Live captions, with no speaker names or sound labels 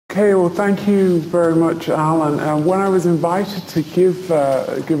Okay, well, thank you very much, Alan. When I was invited to give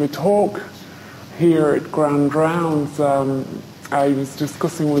a talk here at Grand Rounds, I was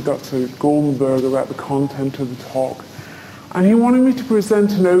discussing with Dr. Goldenberg about the content of the talk, and he wanted me to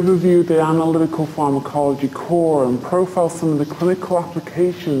present an overview of the analytical pharmacology core and profile some of the clinical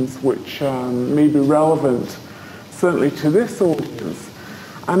applications which may be relevant, certainly to this audience.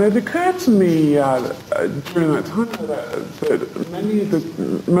 And it occurred to me during that time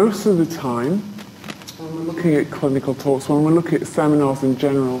that most of the time, when we're looking at clinical talks, when we're looking at seminars in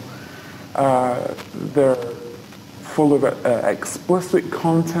general, they're full of explicit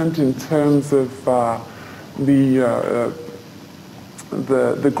content in terms of the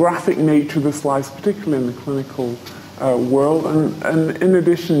graphic nature of the slides, particularly in the clinical world, and in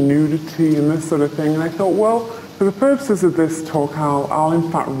addition, nudity and this sort of thing. And I thought, well, for the purposes of this talk, I'll in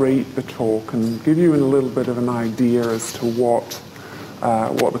fact rate the talk and give you a little bit of an idea as to what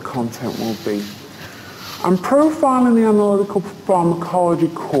the content will be. I'm profiling the analytical pharmacology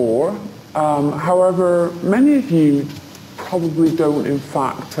core. However, many of you probably don't in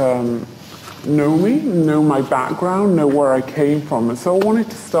fact know me, know my background, know where I came from. And so I wanted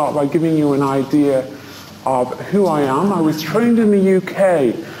to start by giving you an idea of who I am. I was trained in the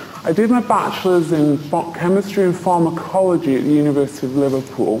UK. I did my bachelor's in chemistry and pharmacology at the University of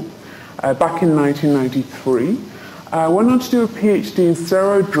Liverpool back in 1993. I went on to do a Ph.D. in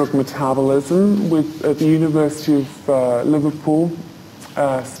steroid drug metabolism at the University of Liverpool.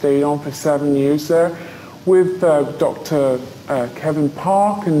 Stayed on for 7 years there with Dr. Kevin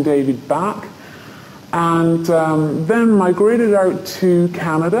Park and David Back. And then migrated out to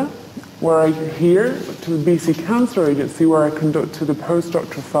Canada, to the BC Cancer Agency, where I conducted a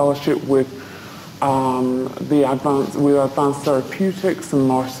postdoctoral fellowship with Advanced Therapeutics and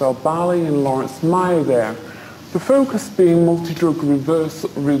Marcel Bally and Lawrence Meyer there. The focus being multi-drug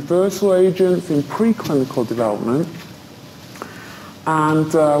reversal agents in preclinical development,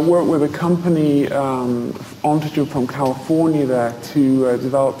 and worked with a company, Ontogen from California there, to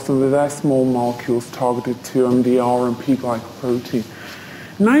develop some of their small molecules targeted to MDR and P-glycoprotein.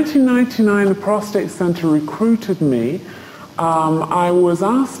 In 1999, the Prostate Center recruited me. I was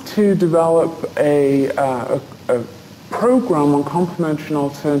asked to develop a program on complementary and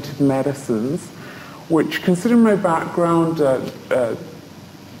alternative medicines, which, considering my background,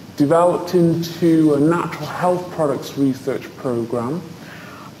 developed into a natural health products research program,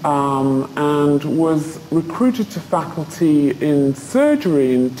 and was recruited to faculty in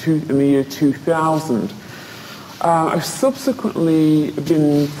surgery in the year 2000. I've subsequently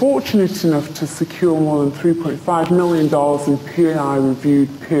been fortunate enough to secure more than $3.5 million in peer-reviewed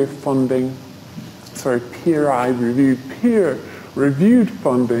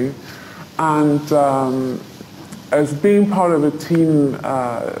funding, and as being part of a team,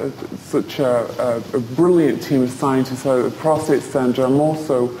 such a brilliant team of scientists at the Prostate Center, I'm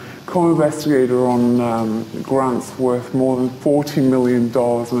also co-investigator on grants worth more than $40 million,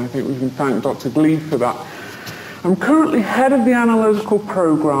 and I think we can thank Dr. Glee for that. I'm currently head of the analytical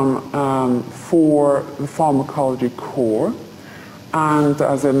program for the pharmacology core, and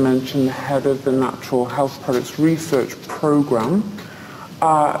as I mentioned, the head of the natural health products research program.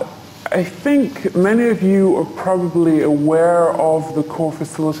 I think many of you are probably aware of the core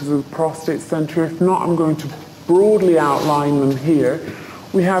facilities of the Prostate Center. If not, I'm going to broadly outline them here.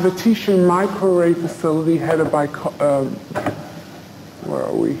 We have a tissue microarray facility headed by, where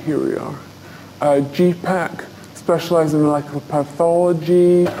are we? Here we are. GPEC, specialized in molecular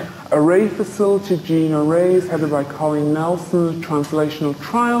pathology. Array facility, gene arrays, headed by Colleen Nelson. The translational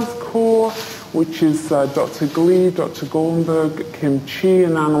trials core, which is Dr. Glee, Dr. Goldenberg, Kim Chi,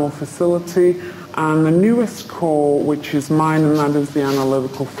 an animal facility, and the newest core, which is mine, and that is the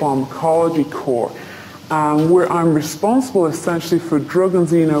analytical pharmacology core, where I'm responsible essentially for drug and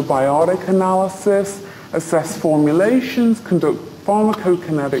xenobiotic analysis, assess formulations, conduct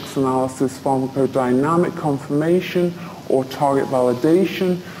pharmacokinetics analysis, pharmacodynamic confirmation or target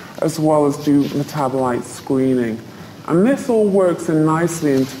validation, as well as do metabolite screening. And this all works in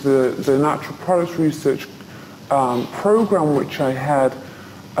nicely into the natural products research program which I had,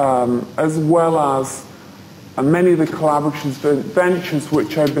 as well as many of the collaborative ventures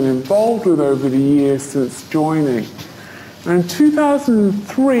which I've been involved with over the years since joining. And in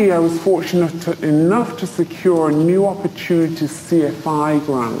 2003, I was fortunate enough to secure a new opportunity CFI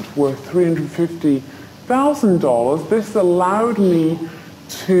grant worth $350,000. This allowed me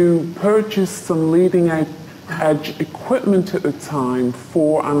to purchase some leading edge equipment at the time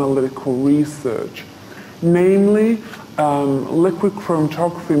for analytical research, namely liquid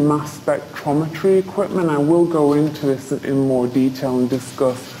chromatography mass spectrometry equipment. I will go into this in more detail and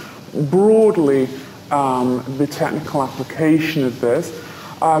discuss broadly the technical application of this.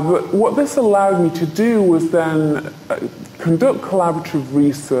 But what this allowed me to do was then conduct collaborative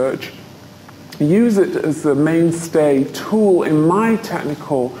research, use it as the mainstay tool in the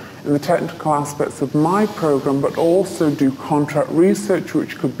technical aspects of my program, but also do contract research,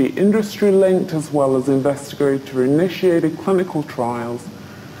 which could be industry-linked as well as investigator-initiated clinical trials.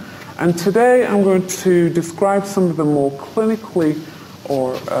 And today I'm going to describe some of the more clinically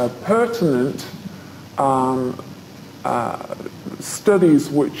or pertinent studies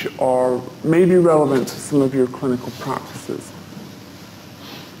which are maybe relevant to some of your clinical practices.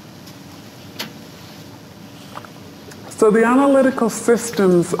 So the analytical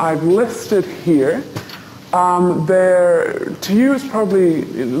systems I've listed here, to you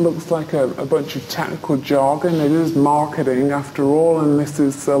it looks like a bunch of technical jargon. It is marketing after all, and this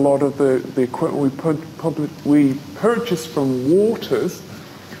is a lot of the equipment we purchased from Waters.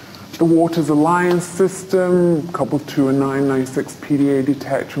 The Waters Alliance system, coupled to a 996 PDA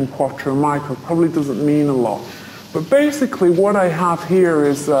detector and Quattro micro, probably doesn't mean a lot. But basically what I have here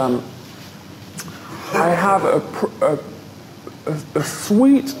is I have a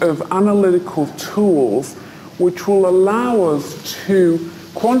suite of analytical tools which will allow us to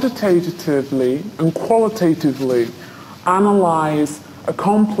quantitatively and qualitatively analyze a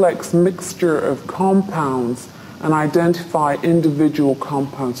complex mixture of compounds and identify individual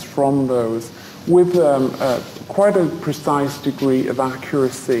compounds from those with quite a precise degree of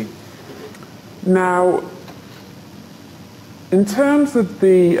accuracy. Now, in terms of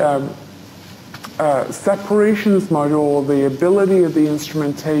the separations module, or the ability of the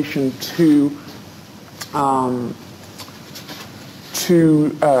instrumentation to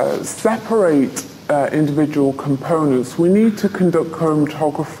separate individual components, we need to conduct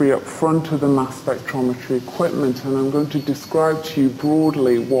chromatography up front of the mass spectrometry equipment, and I'm going to describe to you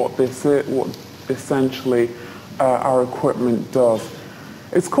broadly what this is, what essentially our equipment does.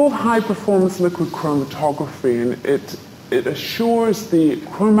 It's called high-performance liquid chromatography, and it assures the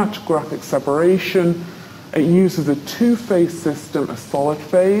chromatographic separation. It uses a two-phase system, a solid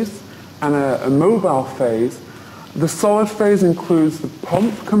phase and a mobile phase. The solid phase includes the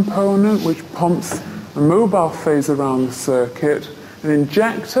pump component, which pumps the mobile phase around the circuit, an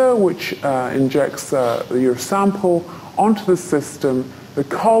injector, which injects your sample onto the system, the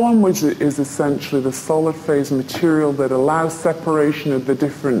column, which is essentially the solid phase material that allows separation of the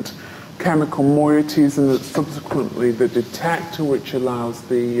different chemical moieties, and subsequently the detector, which allows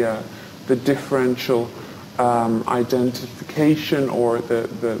the differential identification or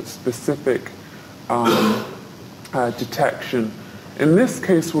the specific detection. In this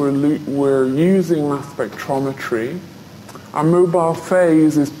case, we're using mass spectrometry. Our mobile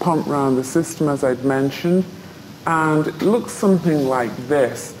phase is pumped around the system, as I'd mentioned, and it looks something like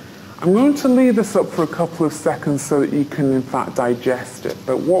this. I'm going to leave this up for a couple of seconds so that you can, in fact, digest it.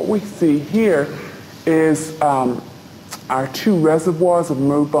 But what we see here is our two reservoirs of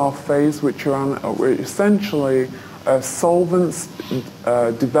mobile phase, which are essentially solvents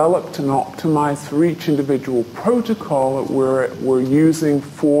developed and optimized for each individual protocol that we're using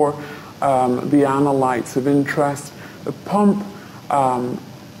for the analytes of interest. The pump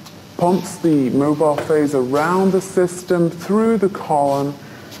pumps the mobile phase around the system, through the column,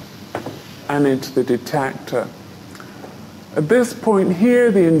 and into the detector. At this point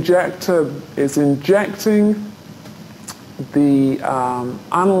here, the injector is injecting the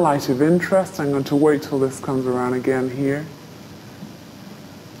analyte of interest. I'm going to wait till this comes around again here.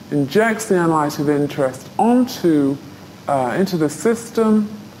 Injects the analyte of interest into the system.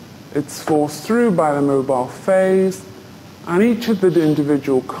 It's forced through by the mobile phase, and each of the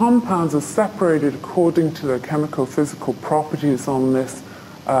individual compounds are separated according to their chemical-physical properties on this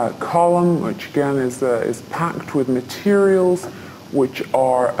column, which again is packed with materials which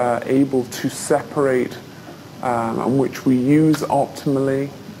are able to separate and which we use optimally,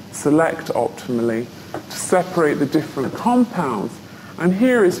 select optimally, to separate the different compounds. And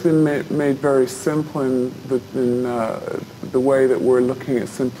here it's been made very simple in the way that we're looking at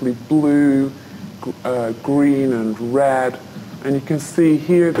simply blue, green and red. And you can see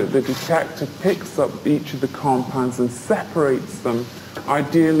here that the detector picks up each of the compounds and separates them,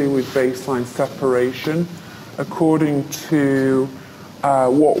 ideally with baseline separation, according to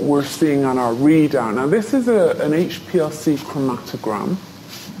what we're seeing on our readout. Now this is an HPLC chromatogram.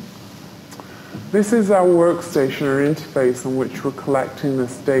 This is our workstation or interface on which we're collecting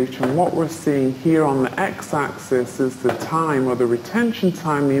this data, and what we're seeing here on the x-axis is the time, or the retention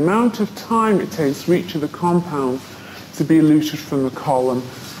time, the amount of time it takes for each of the compounds to be eluted from the column,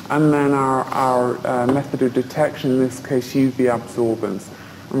 and then our method of detection, in this case UV absorbance.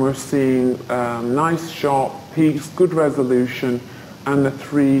 and we're seeing nice sharp peaks, good resolution, and the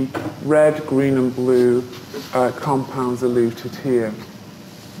 3 red, green, and blue compounds eluted here.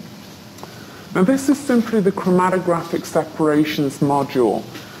 Now this is simply the chromatographic separations module.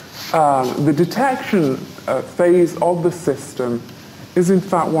 The detection phase of the system is in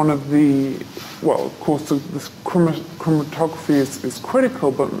fact one of the, well, of course this chromatography is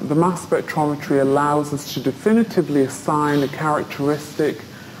critical, but the mass spectrometry allows us to definitively assign a characteristic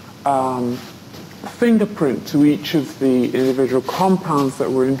fingerprint to each of the individual compounds that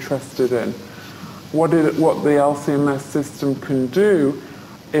we're interested in. What the LC-MS system can do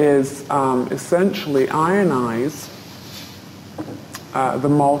is essentially ionize the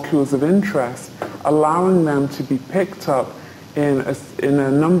molecules of interest, allowing them to be picked up in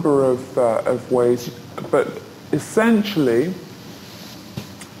a number of ways. But essentially,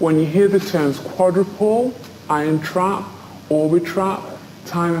 when you hear the terms quadrupole, ion trap, orbitrap,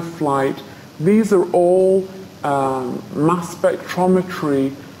 time of flight, these are all mass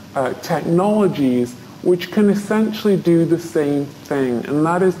spectrometry technologies which can essentially do the same thing, and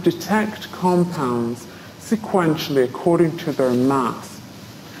that is detect compounds sequentially according to their mass.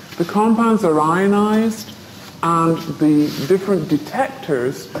 The compounds are ionized, and the different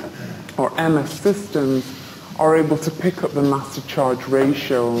detectors, or MS systems, are able to pick up the mass-to-charge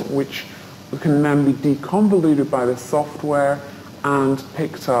ratio, which can then be deconvoluted by the software and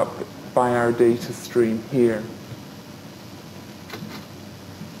picked up by our data stream here.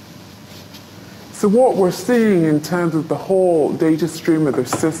 So what we're seeing in terms of the whole data stream of the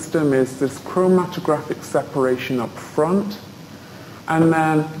system is this chromatographic separation up front, and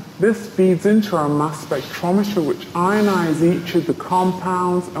then this feeds into our mass spectrometer, which ionizes each of the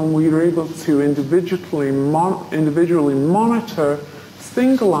compounds, and we are able to individually monitor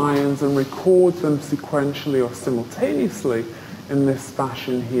single ions and record them sequentially or simultaneously in this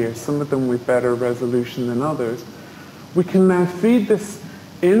fashion here, some of them with better resolution than others. We can then feed this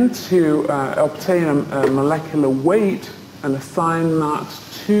into, obtain a molecular weight and assign that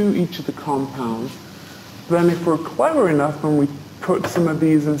to each of the compounds. Then if we're clever enough and we put some of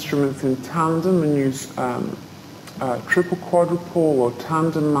these instruments in tandem and use triple quadrupole or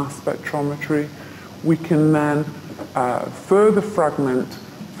tandem mass spectrometry, we can then further fragment,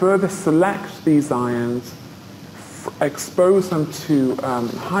 further select these ions, expose them to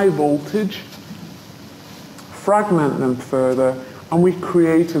high voltage, fragment them further, and we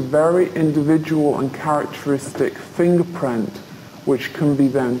create a very individual and characteristic fingerprint which can be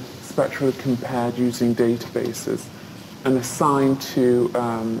then spectrally compared using databases and assigned to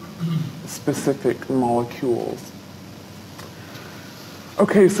specific molecules.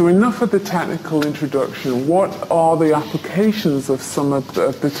 Okay, so enough of the technical introduction. What are the applications of some of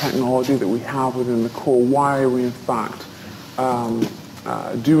the technology that we have within the core? Why are we in fact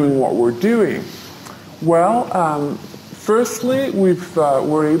doing what we're doing? Well, firstly,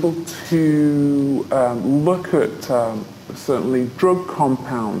 we're able to look at certainly drug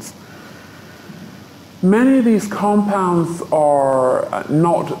compounds. Many of these compounds are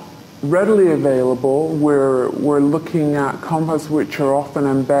not readily available. We're looking at compounds which are often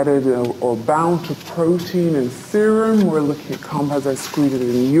embedded or bound to protein in serum. We're looking at compounds that are excreted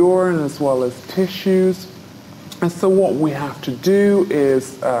in urine as well as tissues. And so what we have to do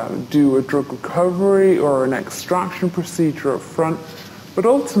is do a drug recovery or an extraction procedure up front. But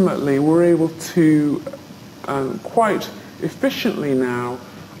ultimately, we're able to quite efficiently now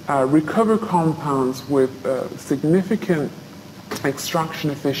recover compounds with significant extraction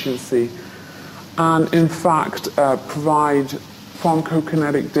efficiency, and in fact provide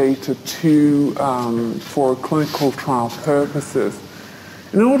pharmacokinetic data for clinical trial purposes.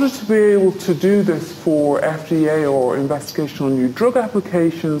 In order to be able to do this for FDA or investigational new drug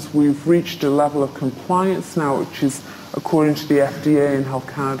applications, we've reached a level of compliance now which is according to the FDA and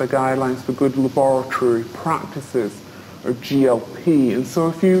Health Canada guidelines for good laboratory practices, or GLP. And so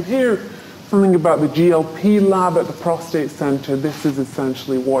if you hear something about the GLP lab at the Prostate Center, this is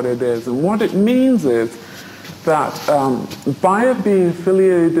essentially what it is. And what it means is that by being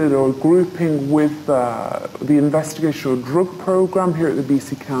affiliated or grouping with the investigational drug program here at the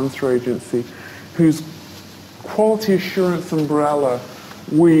BC Cancer Agency, whose quality assurance umbrella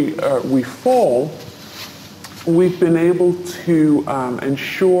we fall, we've been able to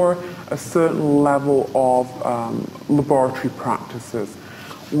ensure a certain level of laboratory practices.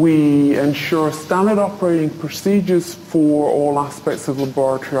 We ensure standard operating procedures for all aspects of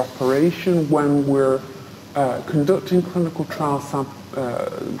laboratory operation when we're conducting clinical trial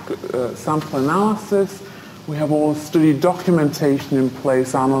sample analysis. We have all the study documentation in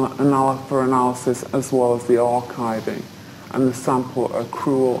place for analysis as well as the archiving. and the sample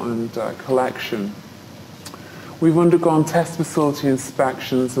accrual and collection. We've undergone test facility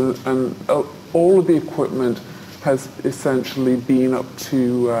inspections, and all of the equipment has essentially been up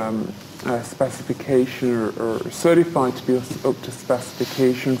to specification or certified to be up to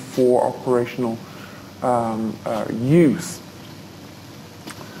specification for operational use.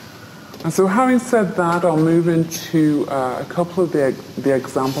 And so having said that, I'll move into a couple of the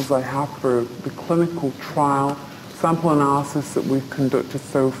examples I have for the clinical trial sample analysis that we've conducted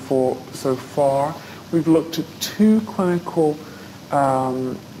so far. We've looked at two clinical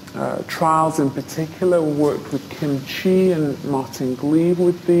trials in particular. We worked with Kim Chi and Martin Glebe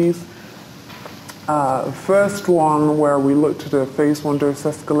with these. The first one where we looked at a phase 1 dose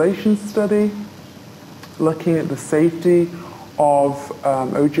escalation study, looking at the safety of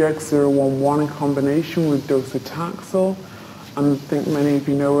OGX-011 in combination with docetaxel. And I think many of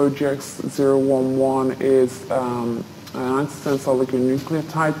you know OGX-011 is an antisense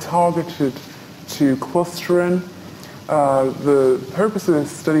oligonucleotide targeted to clusterin. The purpose of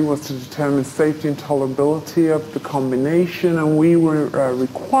this study was to determine safety and tolerability of the combination, and we were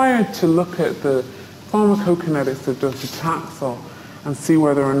required to look at the pharmacokinetics of docetaxel and see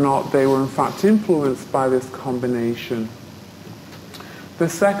whether or not they were in fact influenced by this combination. The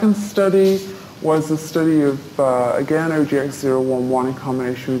second study was a study of, again, OGX-011 in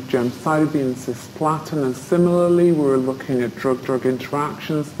combination with gemcitabine and cisplatin, and similarly we were looking at drug-drug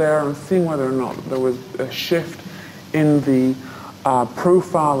interactions there and seeing whether or not there was a shift in the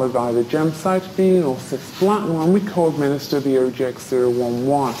profile of either gemcitabine or cisplatin when we co-administer the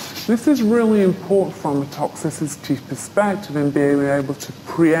OGX-011. This is really important from a toxicity perspective in being able to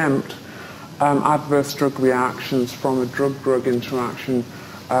preempt adverse drug reactions from a drug-drug interaction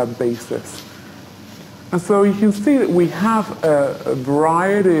basis. And so you can see that we have a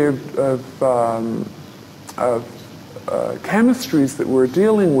variety of chemistries that we're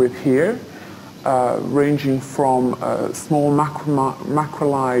dealing with here, ranging from small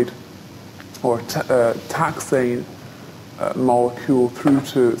macrolide or taxane molecule through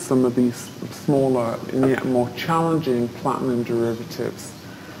to some of these smaller and yet more challenging platinum derivatives.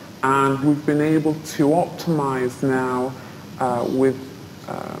 And we've been able to optimize now with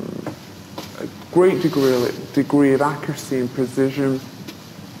a great degree of accuracy and precision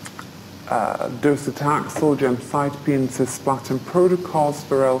docetaxel, gemcitabine, cisplatin protocols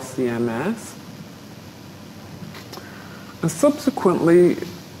for LCMS, and subsequently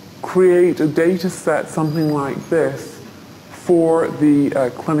create a data set, something like this, for the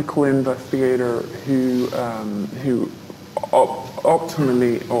clinical investigator who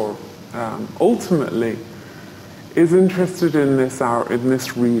optimally or ultimately is interested in this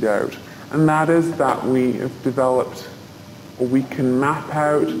readout, and that is that we have developed, or we can map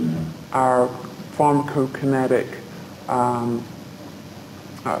out our pharmacokinetic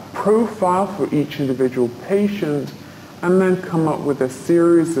profile for each individual patient, and then come up with a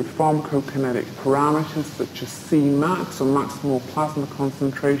series of pharmacokinetic parameters such as Cmax, or maximal plasma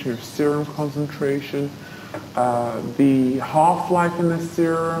concentration, or serum concentration, the half-life in the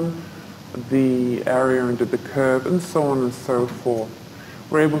serum, the area under the curve, and so on and so forth.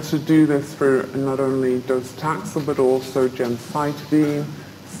 We're able to do this for not only docetaxel but also gemcitabine,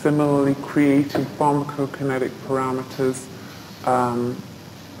 similarly creating pharmacokinetic parameters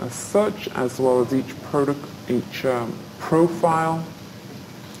as such, as well as each profile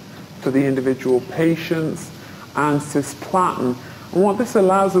for the individual patients, and cisplatin. And what this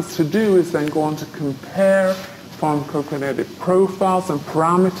allows us to do is then go on to compare pharmacokinetic profiles and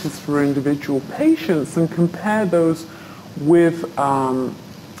parameters for individual patients and compare those with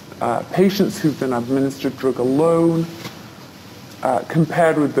patients who've been administered drug alone,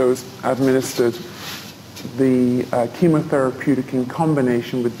 compared with those administered the chemotherapeutic in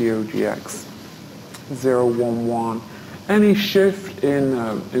combination with the OGX-011. Any shift in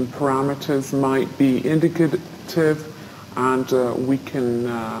parameters might be indicative, and we can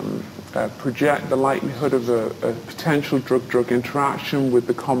project the likelihood of a potential drug-drug interaction with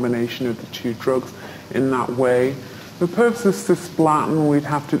the combination of the two drugs in that way. For the purpose of cisplatin,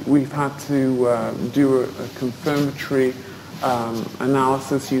 we've had to do a confirmatory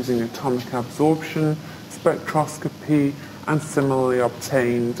analysis using atomic absorption spectroscopy, and similarly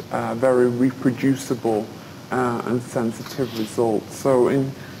obtained very reproducible and sensitive results. So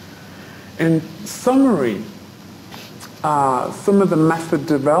in summary, some of the method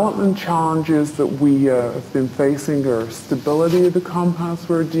development challenges that we have been facing are stability of the compounds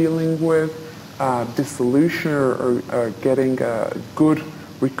we're dealing with, dissolution or getting a good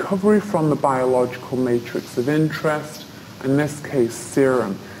recovery from the biological matrix of interest, in this case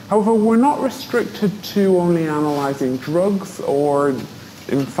serum. However, we're not restricted to only analyzing drugs or,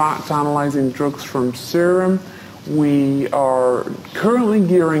 in fact, analyzing drugs from serum. We are currently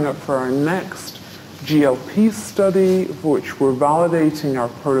gearing up for our next GLP study, which we're validating our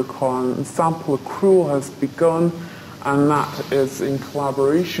protocol, and sample accrual has begun, and that is in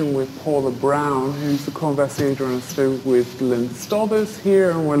collaboration with Paula Brown, who's the co-investigator on a study with Lynn Stothers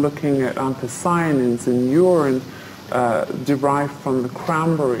here, and we're looking at anthocyanins in urine derived from the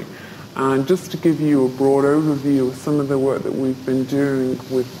cranberry. And just to give you a broad overview of some of the work that we've been doing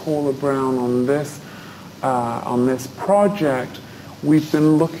with Paula Brown on this project, we've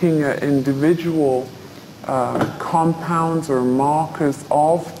been looking at individual compounds or markers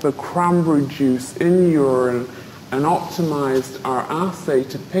of the cranberry juice in urine and optimized our assay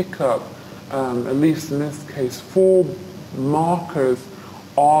to pick up, at least in this case, 4 markers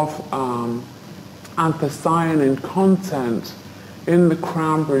of anthocyanin content in the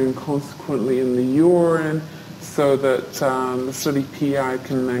cranberry and consequently in the urine, so that the study PI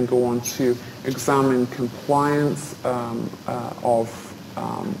can then go on to examine compliance of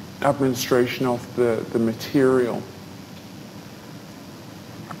administration of the material.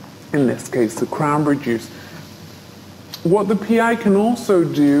 In this case, the cranberry juice. What the PI can also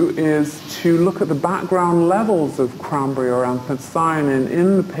do is to look at the background levels of cranberry or anthocyanin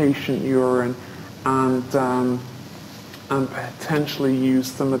in the patient urine and potentially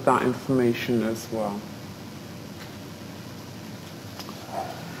use some of that information as well.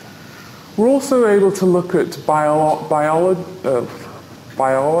 We're also able to look at biologics,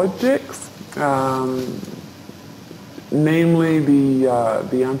 namely the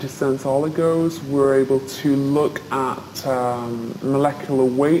antisense oligos. We're able to look at molecular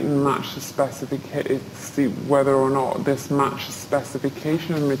weight and match the specification, see whether or not this matches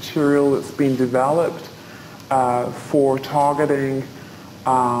specification of material that's been developed for targeting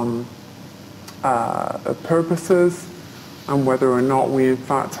purposes, and whether or not we in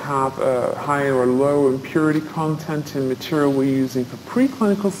fact have a high or low impurity content in material we're using for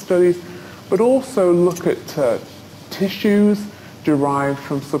preclinical studies, but also look at tissues derived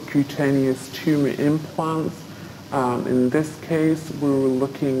from subcutaneous tumor implants. In this case, we were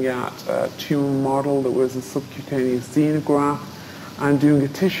looking at a tumor model that was a subcutaneous xenograft and doing a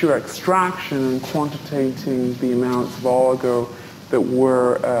tissue extraction and quantitating the amounts of oligo that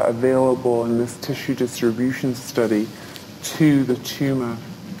were available in this tissue distribution study to the tumor.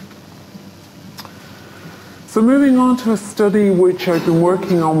 So moving on to a study which I've been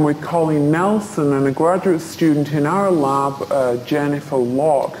working on with Colleen Nelson and a graduate student in our lab, Jennifer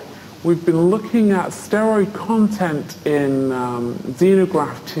Locke. We've been looking at steroid content in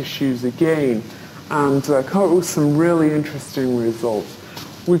xenograft tissues again, and come up with some really interesting results.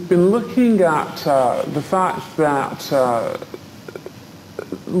 We've been looking at the fact that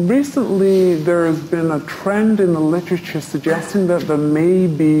recently there has been a trend in the literature suggesting that there may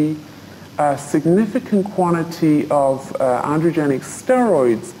be a significant quantity of androgenic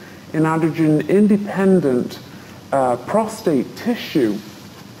steroids in androgen-independent prostate tissue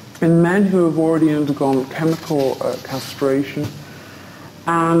in men who have already undergone chemical castration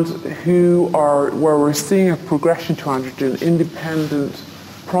and where we're seeing a progression to androgen-independent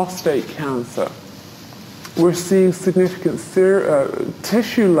prostate cancer. We're seeing significant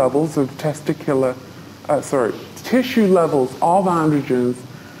tissue levels of tissue levels of androgens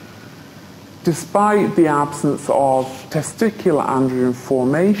despite the absence of testicular androgen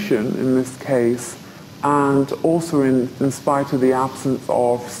formation in this case, and also in spite of the absence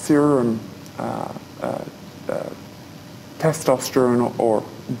of serum testosterone or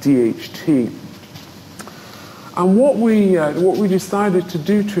DHT. And what we decided to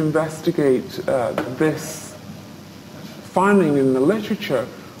do to investigate this finding in the literature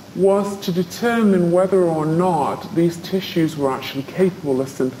was to determine whether or not these tissues were actually capable of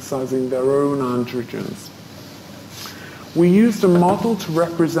synthesizing their own androgens. We used a model to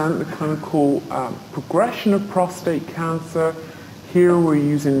represent the clinical progression of prostate cancer. Here we're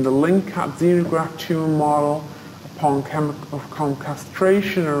using the LINCAT xenograft tumor model. Upon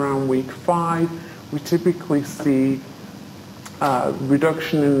castration around week 5, we typically see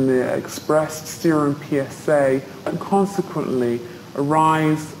reduction in the expressed serum PSA and consequently a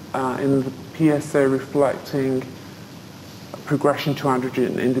rise in the PSA reflecting progression to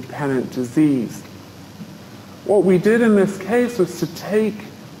androgen-independent disease. What we did in this case was to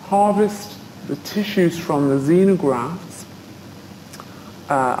harvest the tissues from the xenografts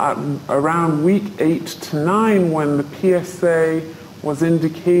at around week 8 to 9 when the PSA was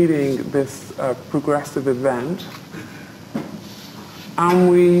indicating this progressive event. And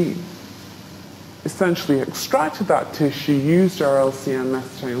we essentially extracted that tissue, used our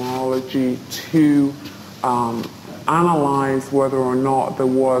LC-MS technology to analyze whether or not there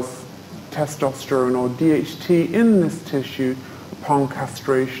was testosterone or DHT in this tissue upon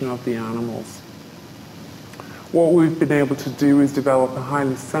castration of the animals. What we've been able to do is develop a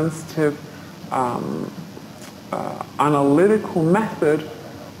highly sensitive analytical method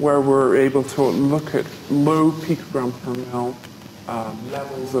where we're able to look at low picogram per mil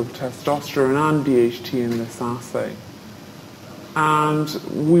levels of testosterone and DHT in this assay. And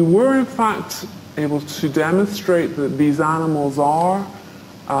we were in fact able to demonstrate that these animals are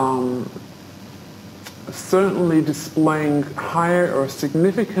certainly displaying higher or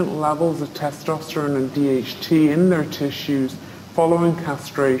significant levels of testosterone and DHT in their tissues following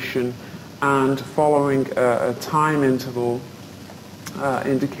castration and following a time interval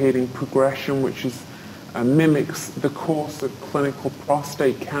indicating progression, which is mimics the course of clinical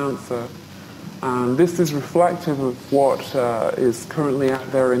prostate cancer. And this is reflective of what is currently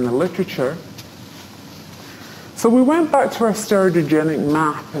out there in the literature. So we went back to our steroidogenic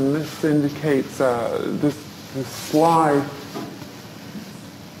map, and this indicates this slide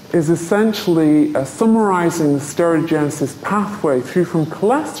is essentially summarizing the steroidogenesis pathway through from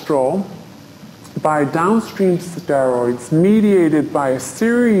cholesterol by downstream steroids mediated by a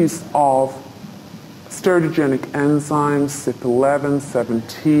series of steroidogenic enzymes, CYP11,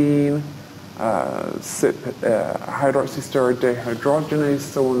 17, hydroxysteroid dehydrogenase,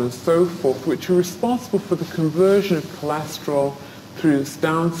 so on and so forth, which are responsible for the conversion of cholesterol through this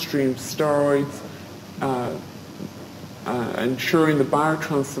downstream steroids, ensuring the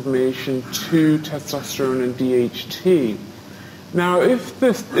biotransformation to testosterone and DHT. Now, if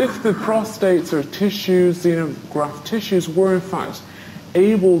the prostates or tissues, xenograft tissues, were in fact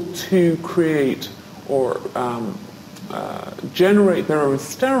able to create or generate their own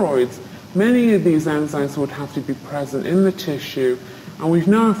steroids, many of these enzymes would have to be present in the tissue, and we've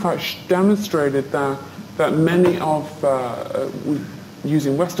now in fact demonstrated that many of,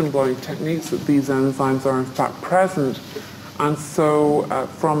 using Western blotting techniques, that these enzymes are in fact present. And so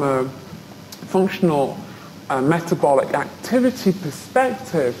from a functional metabolic activity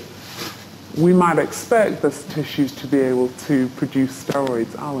perspective, we might expect these tissues to be able to produce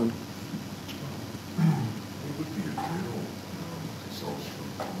steroids. Alan?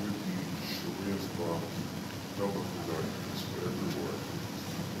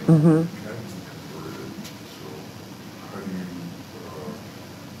 Mm-hmm.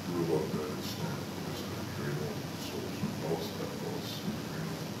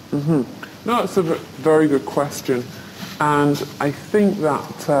 Mm-hmm. No, it's a very good question, and I think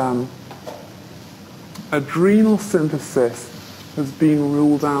that adrenal synthesis has been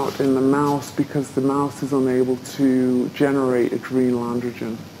ruled out in the mouse because the mouse is unable to generate adrenal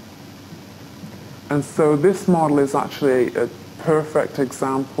androgen. And so this model is actually a perfect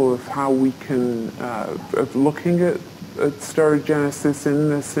example of how we can, of looking at steroidogenesis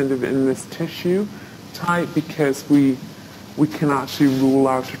in this tissue type, because we can actually rule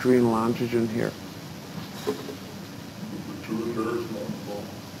out adrenal androgen here.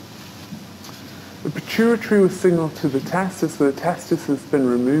 The pituitary was signaled to the testis, so the testis has been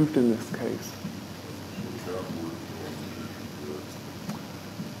removed in this case.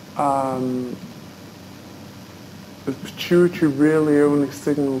 The pituitary really only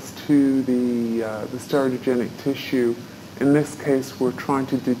signals to the steroidogenic tissue. In this case, we're trying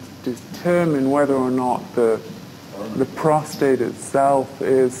to determine whether or not the prostate itself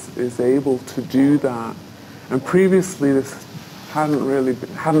is able to do that. And previously, this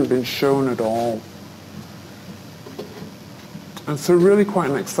hadn't been shown at all. And so really quite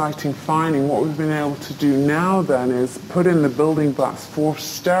an exciting finding. What we've been able to do now then is put in the building blocks for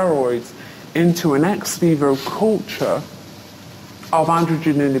steroids into an ex vivo culture of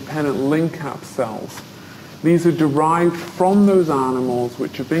androgen-independent LINCAP cells. These are derived from those animals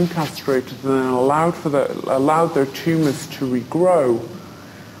which have been castrated and then allowed their tumors to regrow.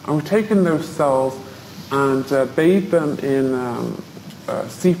 And we've taken those cells and bathed them in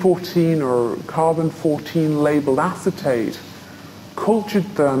C14 or carbon-14 labeled acetate,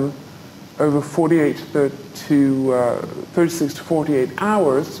 cultured them over 36 to 48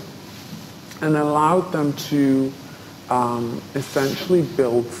 hours, and allowed them to essentially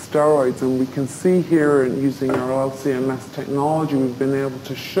build steroids. And we can see here, using our LC-MS technology, we've been able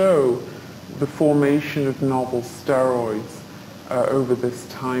to show the formation of novel steroids over this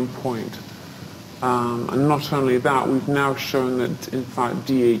time point. And not only that, we've now shown that, in fact,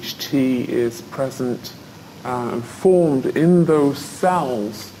 DHT is present and formed in those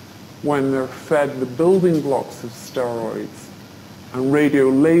cells when they're fed the building blocks of steroids. and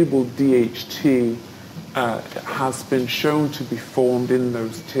radio-labeled DHT has been shown to be formed in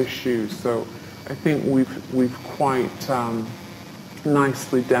those tissues. So I think we've quite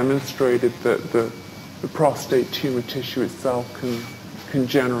nicely demonstrated that the prostate tumor tissue itself can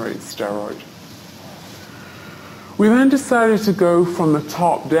generate steroid. We then decided to go from the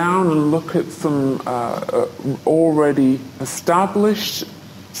top down and look at some already established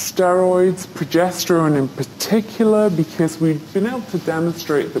steroids, progesterone in particular, because we've been able to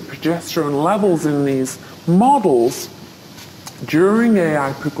demonstrate that progesterone levels in these models during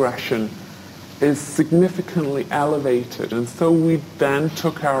AI progression is significantly elevated. And so we then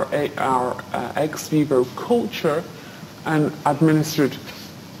took our ex vivo culture and administered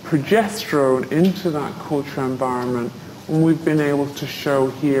progesterone into that culture environment, and we've been able to show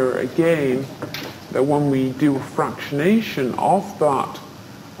here again that when we do a fractionation of that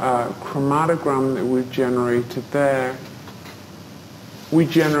chromatogram that we've generated there, we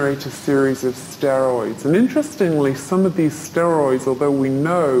generate a series of steroids. And interestingly, some of these steroids, although we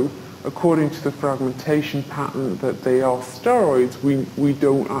know according to the fragmentation pattern that they are steroids,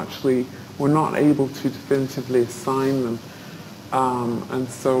 we're not able to definitively assign them. And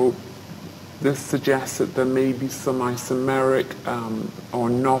so this suggests that there may be some isomeric or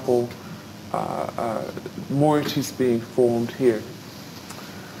novel moieties being formed here.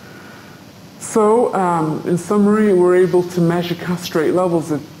 So in summary, we're able to measure castrate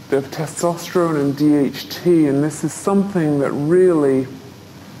levels of testosterone and DHT, and this is something that really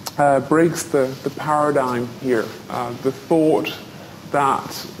breaks the paradigm here. The thought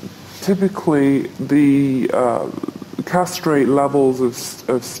that typically the castrate levels of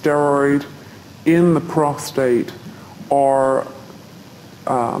steroid in the prostate are,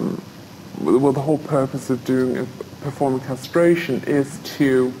 well, the whole purpose of performing castration is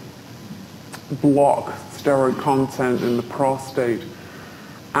to block steroid content in the prostate.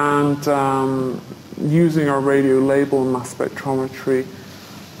 And using our radio-label and mass spectrometry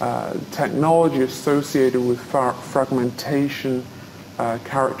technology associated with fragmentation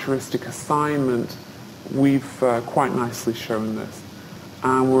characteristic assignment, we've quite nicely shown this.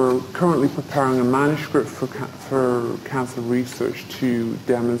 And we're currently preparing a manuscript for cancer research to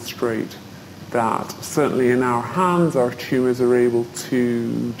demonstrate that certainly in our hands our tumors are able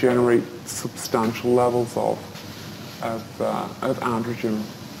to generate substantial levels of androgen.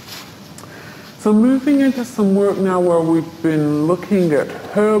 So moving into some work now where we've been looking at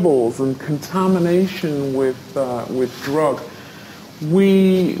herbals and contamination with drug.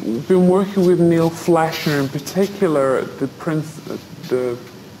 We've been working with Neil Fleshner in particular at the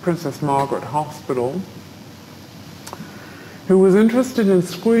Princess Margaret Hospital, who was interested in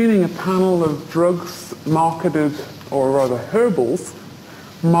screening a panel of drugs marketed, or rather herbals,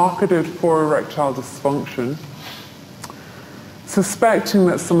 marketed for erectile dysfunction, suspecting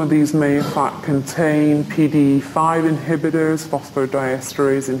that some of these may in fact contain PDE5 inhibitors,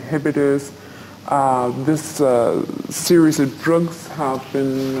 phosphodiesterase inhibitors. This series of drugs have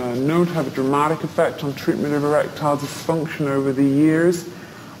been known to have a dramatic effect on treatment of erectile dysfunction over the years.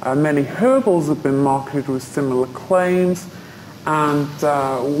 Many herbals have been marketed with similar claims, and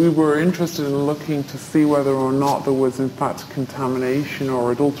we were interested in looking to see whether or not there was in fact contamination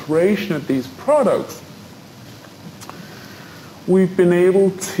or adulteration of these products. We've been able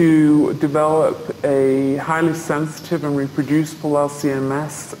to develop a highly sensitive and reproducible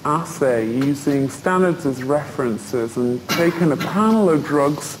LC-MS assay using standards as references and taken a panel of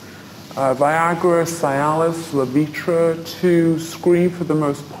drugs, Viagra, Cialis, Levitra, to screen for the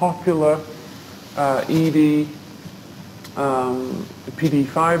most popular ED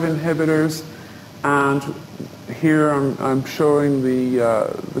PDE5 inhibitors. And here I'm showing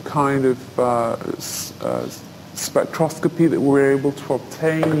the kind of spectroscopy that we're able to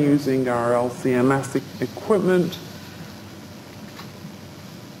obtain using our LC-MS equipment.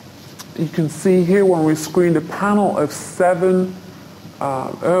 You can see here when we screened a panel of 7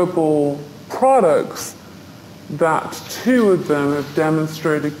 herbal products that 2 of them have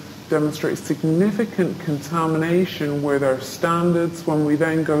demonstrate significant contamination with our standards. When we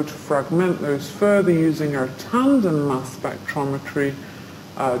then go to fragment those further using our tandem mass spectrometry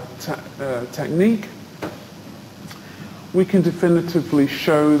technique, we can definitively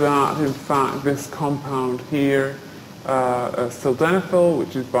show that, in fact, this compound here, sildenafil,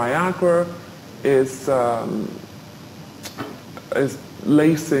 which is Viagra, is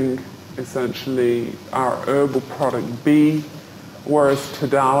lacing essentially our herbal product B, whereas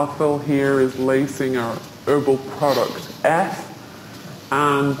tadalafil here is lacing our herbal product F.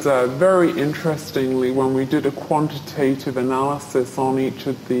 And very interestingly, when we did a quantitative analysis on each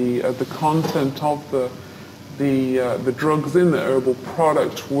of the content of the the drugs in the herbal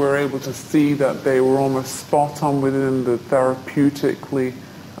product, we're able to see that they were almost spot on within the therapeutically,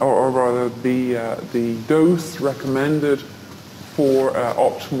 or rather the dose recommended for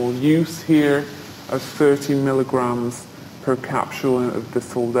optimal use here of 30 milligrams per capsule of the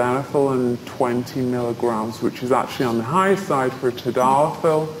sildenafil and 20 milligrams, which is actually on the high side for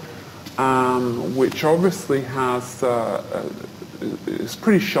tadalafil, which obviously has is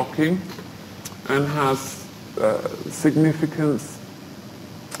pretty shocking and has significance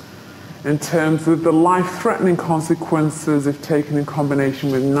in terms of the life-threatening consequences if taken in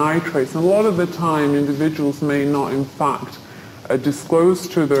combination with nitrates. And a lot of the time, individuals may not, in fact, disclose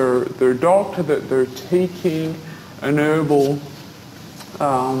to their doctor that they're taking an herbal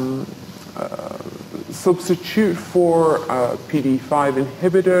substitute for a PDE5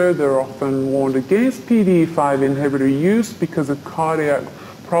 inhibitor. They're often warned against PDE5 inhibitor use because of cardiac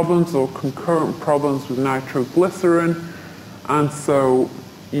problems or concurrent problems with nitroglycerin. And so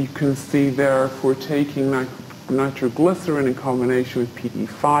you can see there, if we're taking nitroglycerin in combination with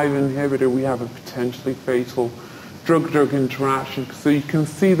PDE5 inhibitor, we have a potentially fatal drug-drug interaction. So you can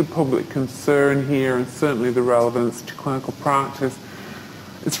see the public concern here and certainly the relevance to clinical practice.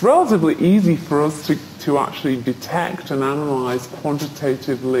 It's relatively easy for us to actually detect and analyze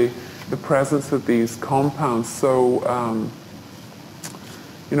quantitatively the presence of these compounds. So,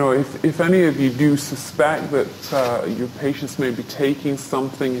 you know, if any of you do suspect that your patients may be taking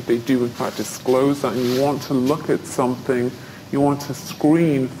something, if they do in fact disclose that, and you want to look at something, you want to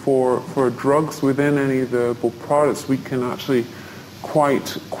screen for drugs within any of the herbal products, we can actually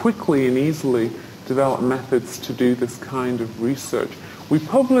quite quickly and easily develop methods to do this kind of research. We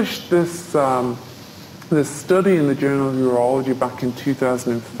published this study in the Journal of Urology back in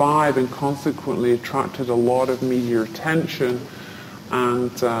 2005 and consequently attracted a lot of media attention,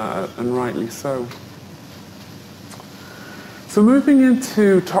 and rightly so. So moving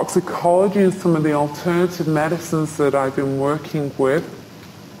into toxicology and some of the alternative medicines that I've been working with,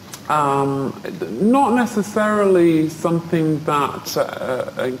 not necessarily something that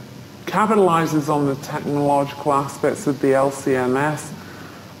capitalizes on the technological aspects of the LCMS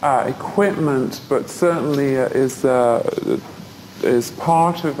equipment, but certainly is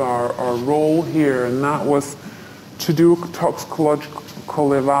part of our role here, and that was to do a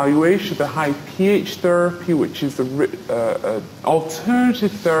toxicological evaluation of the high pH therapy, which is an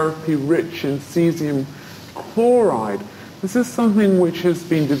alternative therapy rich in cesium chloride. This is something which has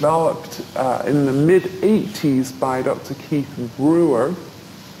been developed in the mid-80s by Dr. Keith Brewer,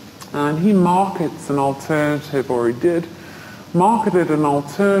 and he markets an alternative, or he did, marketed an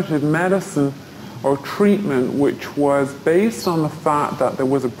alternative medicine or treatment which was based on the fact that there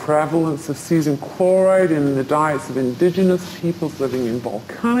was a prevalence of cesium chloride in the diets of indigenous peoples living in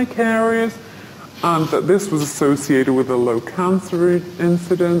volcanic areas, and that this was associated with a low cancer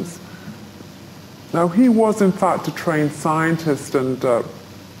incidence. Now, he was in fact a trained scientist and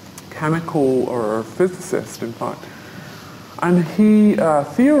chemical or physicist, in fact, and he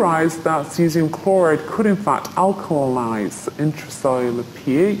theorized that cesium chloride could in fact alkalinize intracellular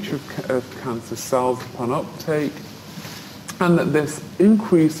pH of cancer cells upon uptake, and that this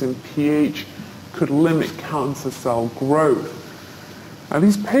increase in pH could limit cancer cell growth. Now,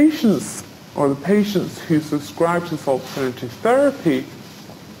 these patients, or the patients who subscribed to this alternative therapy,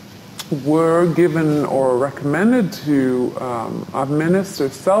 were given or recommended to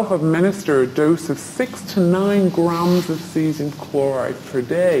self-administer a dose of 6 to 9 grams of cesium chloride per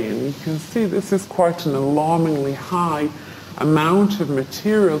day. And you can see this is quite an alarmingly high amount of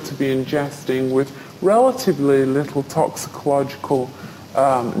material to be ingesting with relatively little toxicological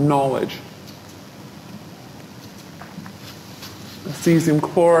knowledge. Cesium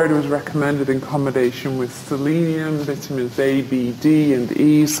chloride was recommended in combination with selenium, vitamins A, B, D, and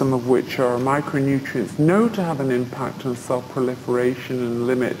E, some of which are micronutrients known to have an impact on cell proliferation and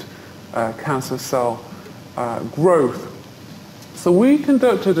limit cancer cell growth. So we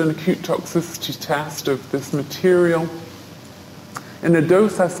conducted an acute toxicity test of this material in a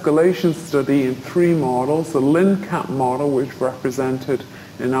dose escalation study in 3 models: the LINCAP model, which represented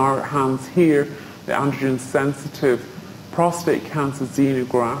in our hands here the androgen-sensitive prostate cancer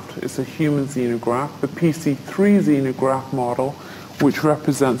xenograft. It's a human xenograft. The PC3 xenograft model, which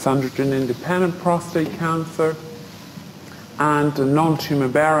represents androgen-independent prostate cancer, and non-tumor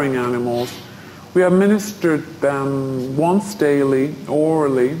bearing animals. We administered them once daily,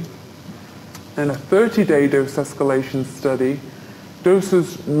 orally, in a 30-day dose escalation study,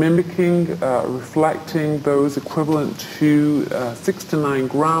 doses mimicking, reflecting those equivalent to 6 to 9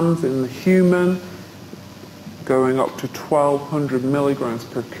 grams in the human, going up to 1,200 milligrams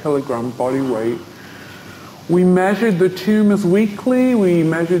per kilogram body weight. We measured the tumors weekly, we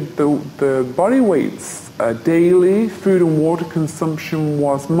measured the body weights daily, food and water consumption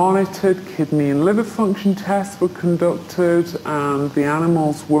was monitored, kidney and liver function tests were conducted, and the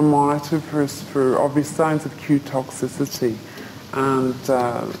animals were monitored for obvious signs of acute toxicity. And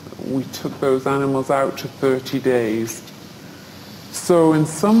we took those animals out to 30 days. So in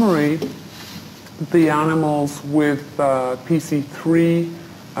summary, the animals with PC3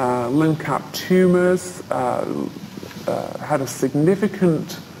 LINCAP tumors had a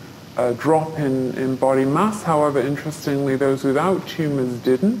significant drop in body mass. However, interestingly, those without tumors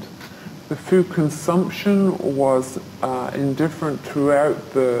didn't. The food consumption was indifferent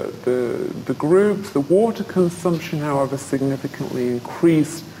throughout the groups. The water consumption, however, significantly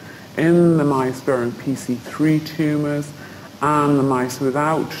increased in the mice bearing PC3 tumors and the mice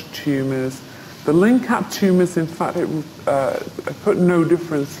without tumors. The LINCAP tumors, in fact, I put no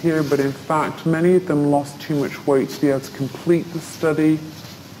difference here, but in fact, many of them lost too much weight to be able to complete the study,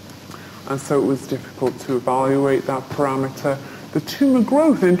 and so it was difficult to evaluate that parameter. The tumor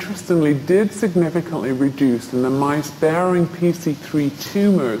growth, interestingly, did significantly reduce in the mice bearing PC3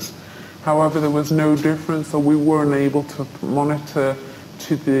 tumors. However, there was no difference, so we weren't able to monitor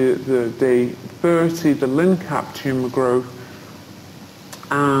to the day 30 the LINCAP tumor growth.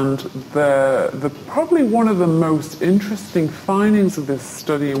 And probably one of the most interesting findings of this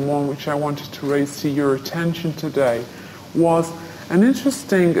study, and one which I wanted to raise to your attention today, was an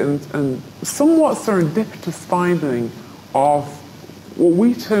interesting and somewhat serendipitous finding of what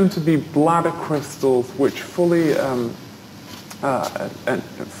we term to be bladder crystals, which fully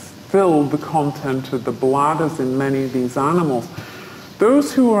fill the content of the bladders in many of these animals.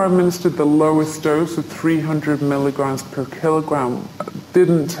 Those who are administered the lowest dose of 300 milligrams per kilogram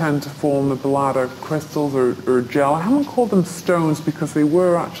didn't tend to form the bladder crystals or gel. I haven't called them stones because they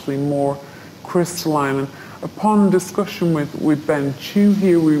were actually more crystalline. And upon discussion with Ben Chu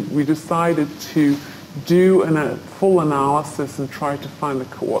here, we decided to do a full analysis and try to find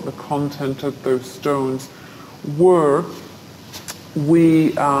what the content of those stones were.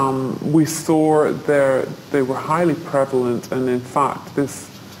 We saw they were highly prevalent, and in fact,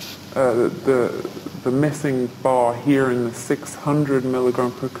 the missing bar here in the 600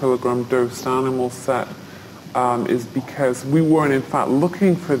 milligram per kilogram dosed animal set is because we weren't in fact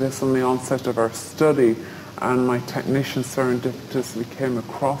looking for this on the onset of our study, and my technician serendipitously came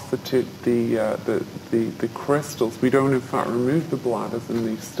across the crystals. We don't in fact remove the bladders in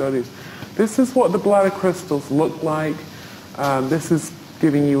these studies. This is what the bladder crystals look like. This is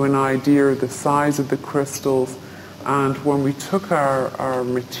giving you an idea of the size of the crystals. And when we took our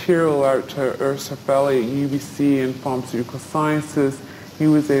material out to Urs Hafeli at UBC in Pharmaceutical Sciences, he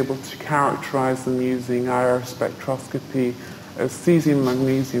was able to characterize them using IR spectroscopy as cesium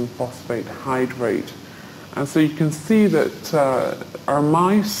magnesium phosphate hydrate. And so you can see that our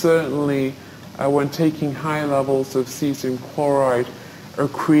mice certainly, when taking high levels of cesium chloride, are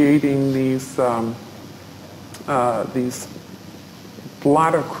creating these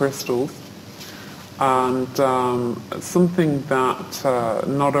bladder crystals. And something that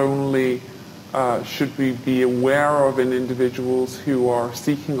not only should we be aware of in individuals who are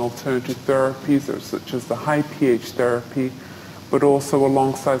seeking alternative therapies, such as the high pH therapy, but also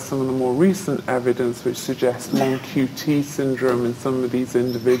alongside some of the more recent evidence which suggests long QT syndrome in some of these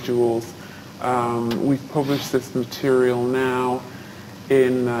individuals. We've published this material now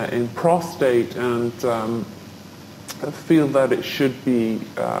in Prostate, and I feel that it should be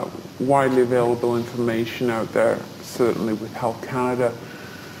widely available information out there, certainly with Health Canada.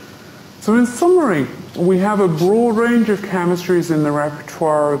 So in summary, we have a broad range of chemistries in the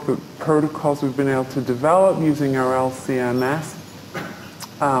repertoire of the protocols we've been able to develop using our LCMS.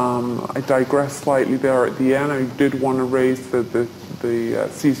 I digress slightly there at the end. I did want to raise the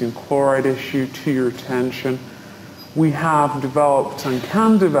cesium chloride issue to your attention. We have developed and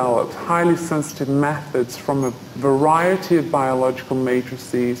can develop highly sensitive methods from a variety of biological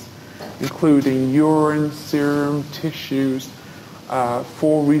matrices, including urine, serum, tissues,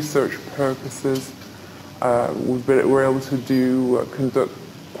 for research purposes. We're able to conduct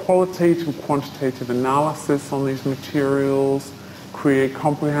qualitative and quantitative analysis on these materials, create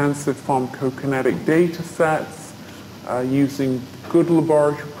comprehensive pharmacokinetic data sets using good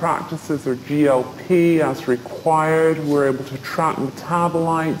laboratory practices or GLP as required. We're able to track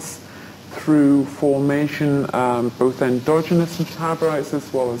metabolites through formation, both endogenous metabolites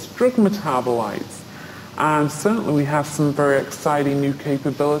as well as drug metabolites. And certainly we have some very exciting new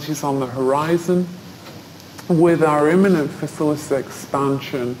capabilities on the horizon with our imminent facility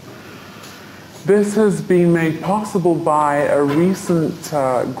expansion. This has been made possible by a recent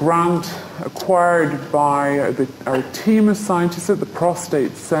grant acquired by our team of scientists at the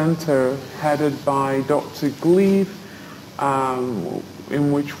Prostate Center, headed by Dr. Gleave,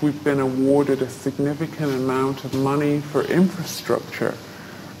 in which we've been awarded a significant amount of money for infrastructure.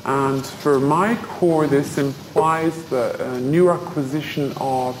 And for my core, this implies the new acquisition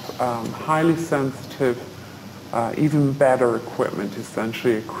of highly sensitive, even better equipment,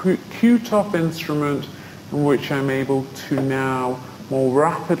 essentially a Q-top instrument in which I'm able to now more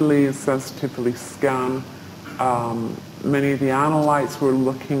rapidly and sensitively scan many of the analytes we're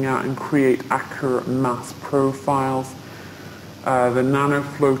looking at and create accurate mass profiles. The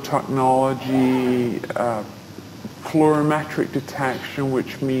nanoflow technology, fluorometric detection,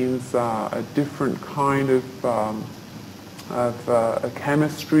 which means a different kind of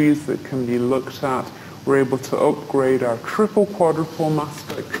chemistries that can be looked at. We're able to upgrade our triple quadruple mass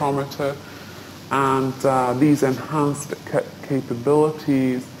spectrometer, and these enhanced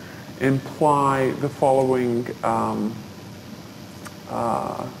capabilities imply the following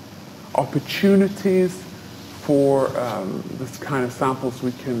opportunities for this kind of samples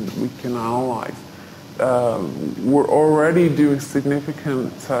we can analyze. We're already doing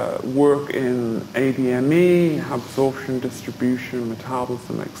significant work in ADME, absorption, distribution,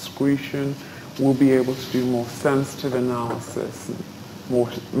 metabolism, excretion. We'll be able to do more sensitive analysis,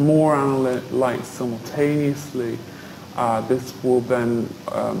 more analytes simultaneously. This will then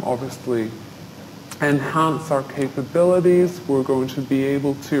obviously enhance our capabilities. We're going to be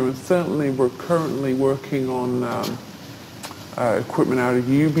able to, and certainly we're currently working on equipment out of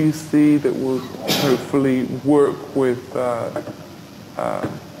UBC that will hopefully work with to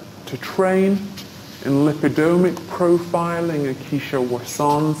train in lipidomic profiling. Akisha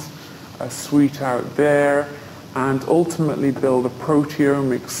Warson's suite out there, and ultimately build a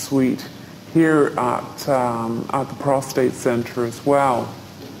proteomics suite here at the Prostate Center as well,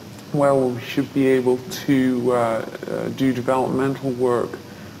 where we should be able to do developmental work,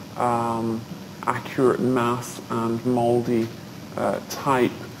 accurate mass and moldy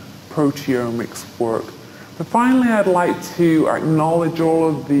type proteomics work. But finally, I'd like to acknowledge all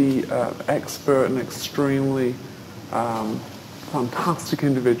of the expert and extremely fantastic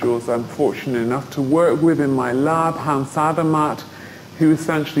individuals I'm fortunate enough to work with in my lab. Hans Adamat, who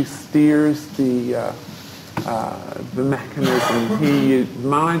essentially steers the mechanism. He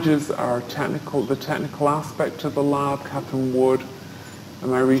manages the technical aspect of the lab. Catherine Wood,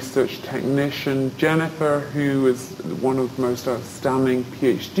 my research technician. Jennifer, who is one of the most outstanding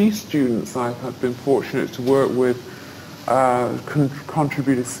Ph.D. students I've been fortunate to work with,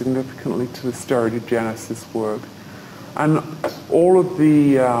 contributed significantly to the steroidogenesis work. And all of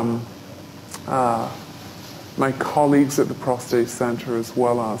the my colleagues at the Prostate Center, as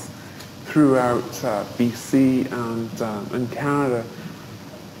well as throughout BC and Canada.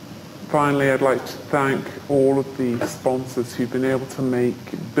 Finally, I'd like to thank all of the sponsors who've been able to make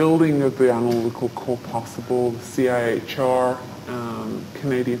building of the Analytical core possible: the CIHR,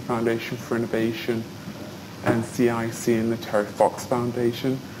 Canadian Foundation for Innovation, and CIC, and the Terry Fox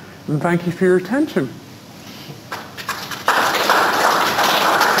Foundation. And thank you for your attention.